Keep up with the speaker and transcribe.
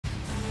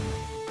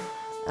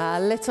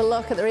A little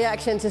look at the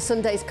reaction to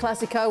Sunday's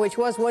Clasico, which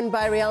was won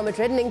by Real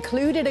Madrid and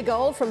included a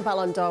goal from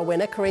Ballon d'Or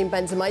winner Karim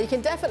Benzema. You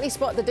can definitely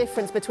spot the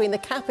difference between the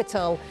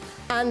capital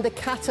and the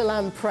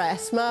Catalan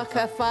press.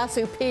 Marca far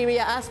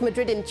superior, as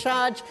Madrid in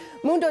charge.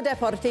 Mundo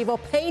Deportivo,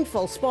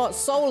 painful, sports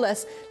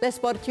soulless.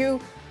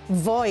 L'Esportiu,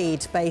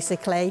 void,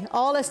 basically.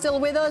 All are still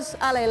with us.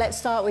 Ale, let's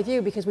start with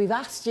you because we've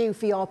asked you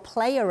for your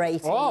player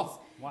ratings. Wow.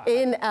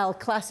 In El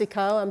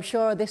Clasico. I'm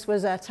sure this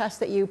was a task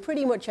that you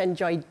pretty much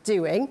enjoyed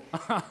doing.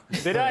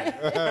 Did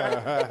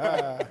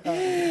I?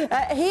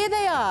 Here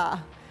they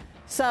are.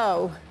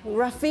 So,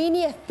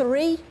 Rafinha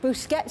 3,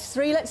 Busquets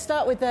 3. Let's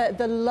start with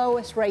the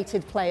lowest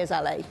rated players,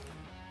 Ale.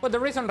 Well, the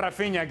reason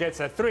Rafinha gets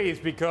a 3 is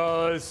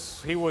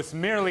because he was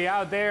merely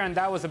out there and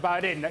that was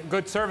about it.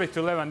 Good service to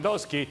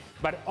Lewandowski,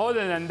 but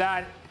other than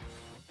that,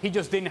 he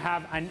just didn't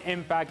have an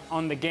impact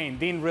on the game.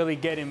 Didn't really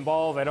get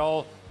involved at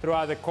all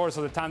throughout the course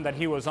of the time that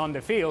he was on the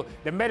field.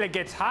 Dembele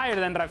gets higher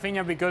than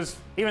Rafinha because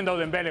even though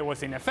Dembele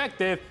was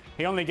ineffective,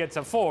 he only gets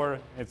a 4.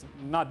 It's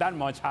not that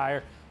much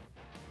higher.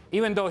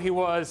 Even though he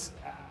was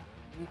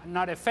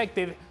not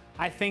effective,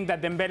 I think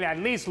that Dembele at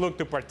least looked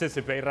to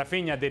participate.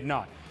 Rafinha did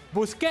not.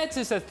 Busquets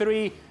is a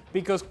 3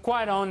 because,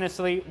 quite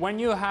honestly, when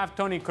you have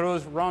Toni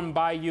Kroos run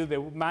by you the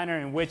manner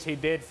in which he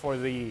did for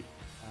the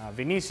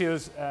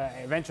Vinicius,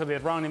 eventually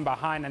running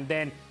behind, and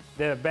then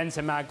the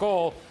Benzema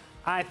goal,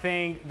 I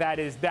think that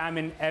is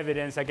damning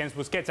evidence against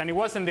Busquets. And it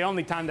wasn't the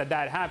only time that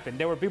that happened.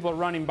 There were people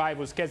running by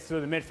Busquets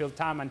through the midfield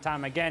time and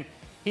time again.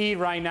 He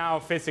right now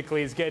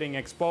physically is getting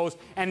exposed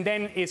and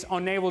then is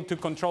unable to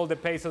control the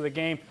pace of the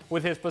game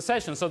with his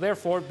possession. So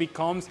therefore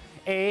becomes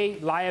a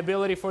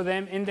liability for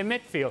them in the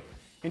midfield.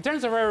 In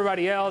terms of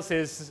everybody else,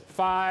 is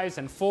 5s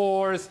and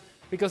 4s,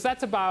 because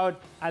that's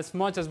about as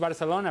much as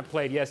Barcelona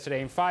played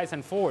yesterday, in 5s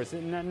and 4s.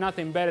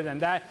 Nothing better than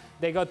that.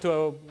 They got to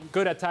a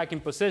good attacking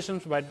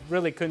positions, but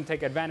really couldn't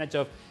take advantage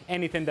of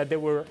anything that they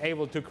were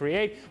able to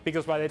create,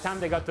 because by the time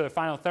they got to the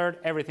final third,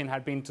 everything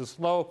had been too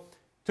slow,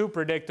 too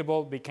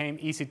predictable, became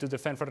easy to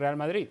defend for Real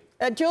Madrid.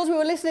 Jules, we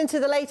were listening to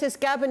the latest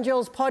Gab and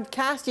Jules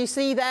podcast. You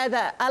see there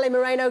that Ale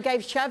Moreno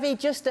gave Xavi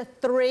just a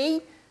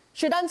 3.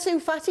 Should Ansu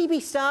Fati be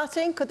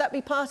starting? Could that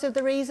be part of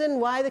the reason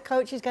why the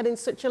coach is getting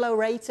such a low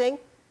rating?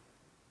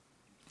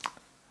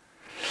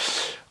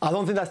 I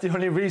don't think that's the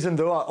only reason,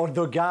 though.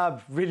 Although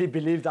Gab really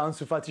believed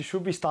Ansu Fati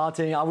should be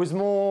starting, I was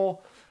more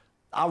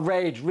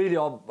outraged, really,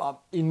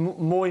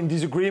 more in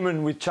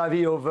disagreement with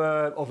Xavi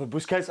over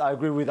Busquets. I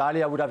agree with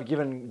Ali. I would have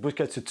given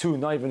Busquets a 2,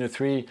 not even a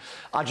 3.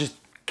 I just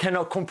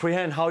cannot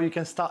comprehend how you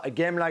can start a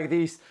game like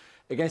this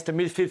against a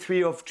midfield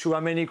 3 of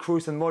Tchouaméni,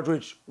 Kroos and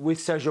Modric with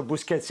Sergio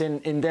Busquets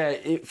in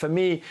there. For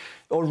me,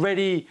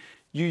 already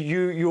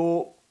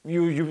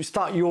you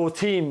start your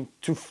team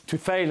to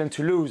fail and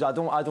to lose. I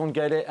don't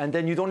get it. And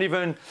then you don't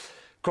even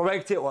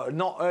correct it, or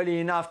not early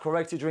enough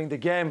correct it during the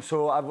game.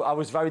 So I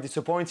was very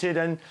disappointed.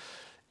 And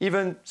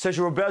even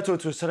Sergio Roberto,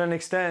 to a certain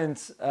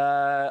extent,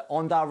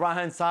 on that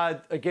right-hand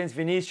side against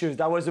Vinicius,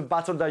 that was a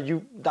battle that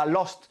you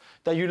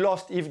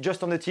lost even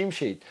just on the team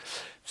sheet.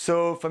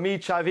 So for me,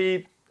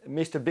 Xavi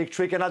missed a big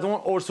trick. And I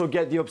don't also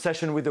get the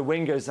obsession with the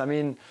wingers. I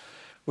mean,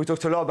 we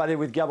talked a lot about it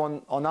with Gab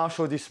on our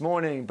show this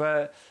morning,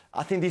 but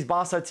I think this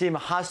Barca team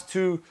has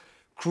to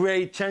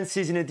create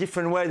chances in a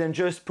different way than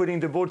just putting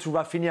the ball to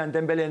Rafinha and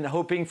Dembele and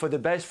hoping for the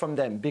best from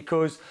them,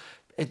 because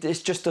it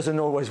just doesn't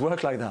always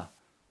work like that.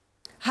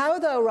 How,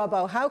 though,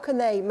 Robbo, how can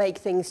they make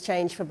things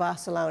change for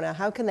Barcelona?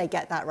 How can they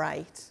get that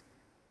right?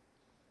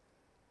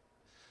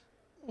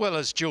 Well,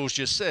 as Jules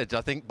just said, I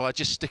think by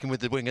just sticking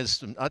with the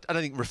wingers, I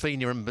don't think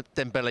Rafinha and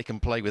Dembele can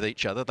play with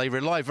each other. They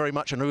rely very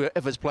much on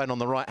whoever's playing on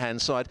the right-hand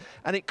side.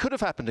 And it could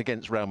have happened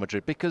against Real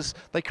Madrid because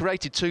they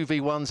created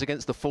 2v1s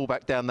against the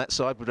fullback down that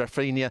side with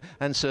Rafinha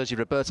and Sergio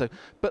Roberto.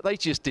 But they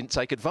just didn't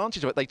take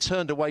advantage of it. They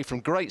turned away from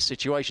great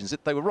situations.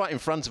 They were right in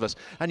front of us.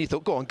 And you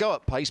thought, go on, go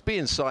up pace, be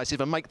incisive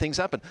and make things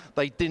happen.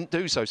 They didn't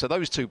do so. So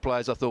those two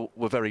players, I thought,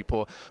 were very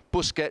poor.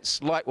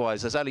 Busquets,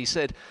 likewise, as Ali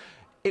said,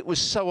 it was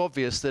so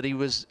obvious that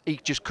he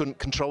just couldn't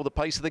control the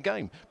pace of the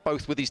game,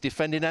 both with his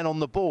defending and on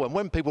the ball. And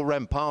when people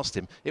ran past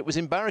him, it was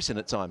embarrassing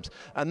at times.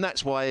 And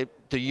that's why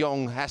De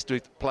Jong has to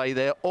play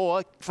there,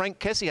 or Frank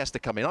Kessie has to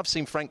come in. I've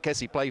seen Frank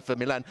Kessie play for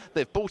Milan.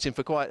 They've bought him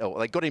for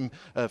they got him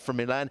from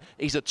Milan.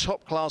 He's a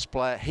top-class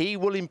player. He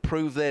will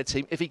improve their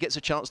team if he gets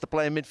a chance to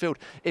play in midfield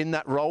in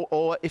that role,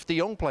 or if De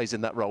Jong plays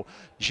in that role.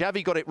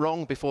 Xavi got it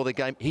wrong before the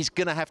game. He's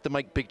going to have to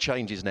make big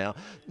changes now,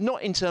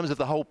 not in terms of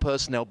the whole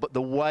personnel, but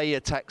the way he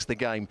attacks the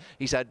game.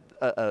 He's had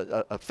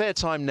a fair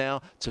time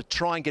now to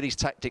try and get his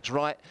tactics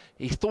right.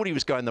 He thought he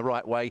was going the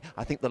right way.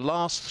 I think the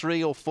last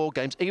 3 or 4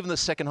 games, even the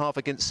second half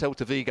against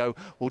Celta Vigo,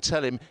 will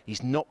tell him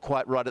he's not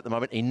quite right at the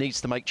moment. He needs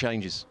to make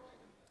changes.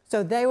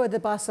 So they were the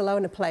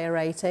Barcelona player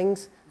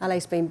ratings.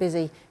 Ale's been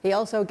busy. He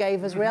also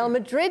gave us Real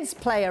Madrid's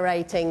player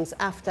ratings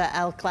after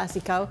El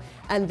Clasico,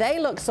 and they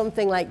look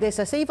something like this.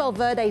 I see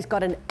Valverde's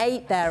got an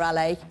 8 there,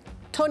 Ale.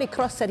 Toni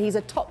Kroos said he's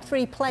a top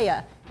 3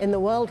 player in the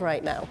world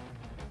right now.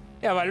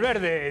 Yeah,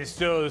 Valverde is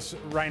just,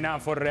 right now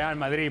for Real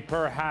Madrid,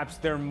 perhaps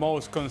their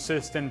most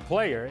consistent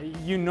player.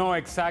 You know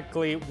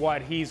exactly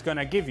what he's going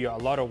to give you.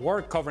 A lot of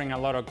work, covering a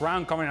lot of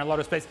ground, covering a lot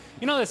of space.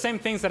 You know the same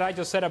things that I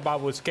just said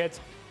about Busquets,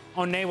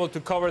 unable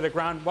to cover the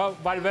ground? Well,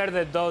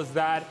 Valverde does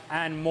that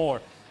and more.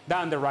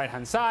 Down the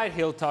right-hand side,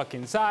 he'll tuck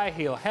inside,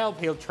 he'll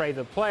help, he'll trade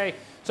the play.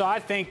 So I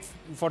think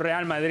for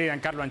Real Madrid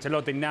and Carlo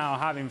Ancelotti now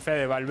having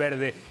Fede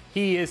Valverde,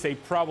 he is a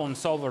problem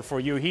solver for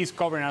you. He's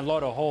covering a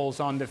lot of holes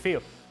on the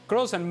field.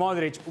 Kroos and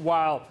Modric,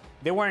 while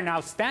they weren't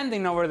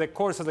outstanding over the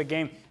course of the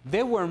game,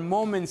 there were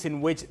moments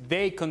in which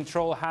they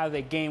controlled how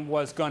the game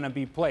was going to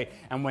be played.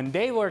 And when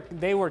they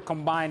were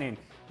combining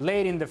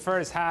late in the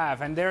first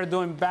half, and they're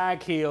doing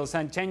back heels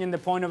and changing the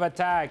point of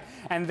attack,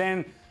 and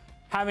then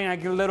having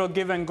a little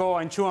give and go,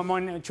 and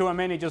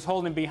Tchouaméni just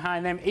holding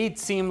behind them, it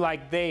seemed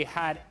like they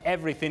had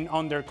everything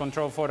under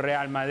control for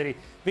Real Madrid.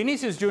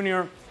 Vinicius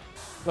Jr.,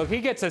 look,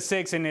 he gets a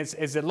 6 and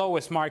it's the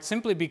lowest mark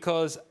simply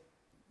because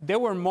there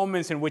were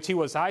moments in which he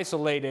was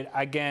isolated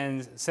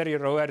against Sergio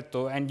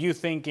Roberto, and you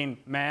thinking,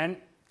 man,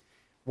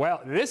 well,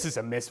 this is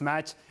a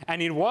mismatch,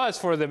 and it was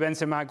for the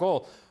Benzema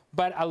goal.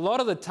 But a lot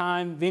of the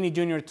time, Vini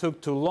Jr.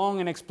 took too long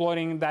in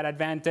exploiting that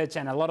advantage,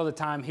 and a lot of the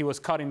time he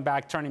was cutting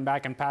back, turning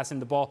back, and passing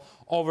the ball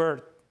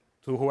over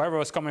to whoever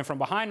was coming from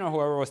behind or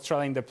whoever was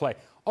trailing the play.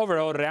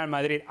 Overall, Real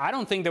Madrid, I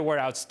don't think they were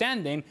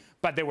outstanding,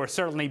 but they were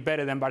certainly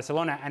better than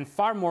Barcelona and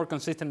far more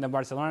consistent than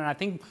Barcelona. And I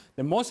think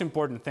the most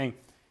important thing,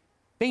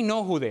 they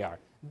know who they are.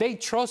 They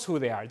trust who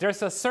they are.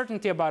 There's a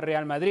certainty about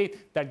Real Madrid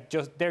that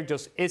there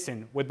just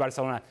isn't with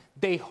Barcelona.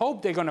 They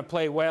hope they're going to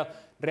play well.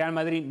 Real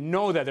Madrid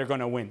know that they're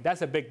going to win.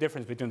 That's a big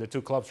difference between the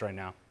two clubs right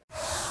now.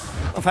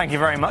 Well, thank you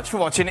very much for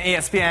watching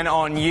ESPN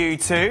on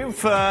YouTube.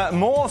 For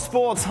more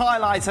sports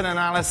highlights and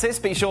analysis,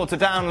 be sure to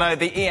download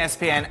the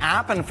ESPN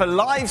app. And for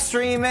live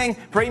streaming,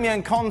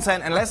 premium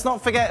content, and let's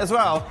not forget as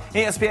well,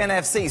 ESPN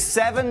FC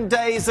 7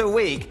 days a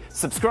week.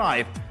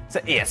 Subscribe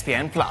to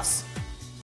ESPN+.